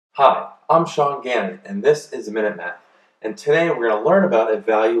Hi, I'm Sean Gannon, and this is Minute Math. And today we're going to learn about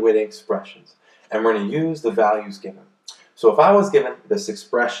evaluating expressions, and we're going to use the values given. So if I was given this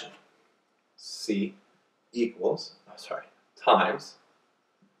expression, C equals, times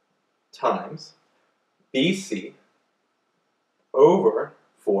BC over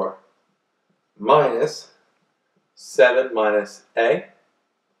 4 minus 7 minus A, and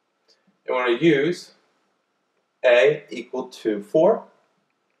we're going to use A equal to 4,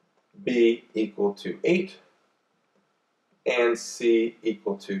 B equal to 8, and C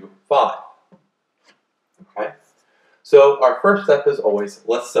equal to 5. Okay? So our first step is always,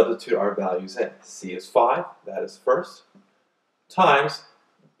 let's substitute our values in. C is 5, that is first, times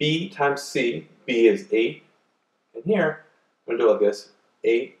B times C, B is 8, and here, I'm going to do it like this,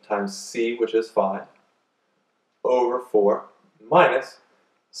 8 times C, which is 5, over 4, minus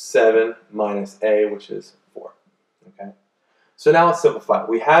 7 minus A, which is 4. Okay? So now let's simplify.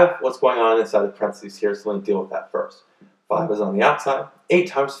 We have what's going on inside the parentheses here, so let me deal with that first. 5 is on the outside. 8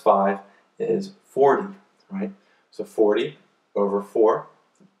 times 5 is 40, right? So 40 over 4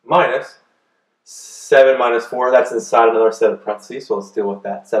 minus 7 minus 4. That's inside another set of parentheses, so let's deal with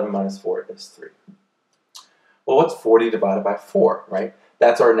that. 7 minus 4 is 3. Well, what's 40 divided by 4, right?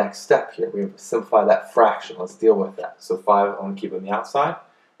 That's our next step here. We have to simplify that fraction. Let's deal with that. So 5, I want to keep on the outside.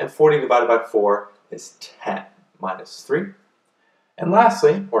 And 40 divided by 4 is 10 minus 3. And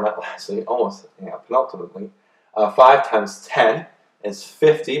lastly, or not lastly, almost penultimately, 5 times 10 is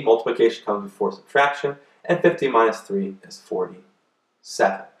 50. Multiplication comes before subtraction. And 50 minus 3 is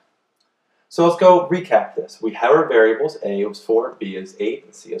 47. So let's go recap this. We have our variables. A was 4, B is 8,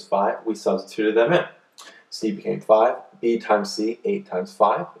 and C is 5. We substituted them in. C became 5. B times C, 8 times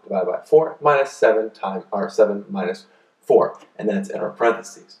 5, divided by 4, minus 7 minus 4. And then it's in our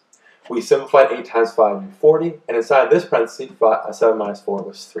parentheses. We simplified 8 times 5 to be 40, and inside this parenthesis, 7 minus 4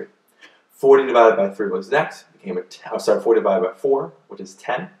 was 3. 40 divided by 3 was next, 40 divided by 4, which is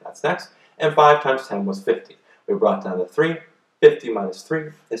 10, that's next, and 5 times 10 was 50. We brought down to 3, 50 minus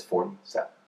 3 is 47.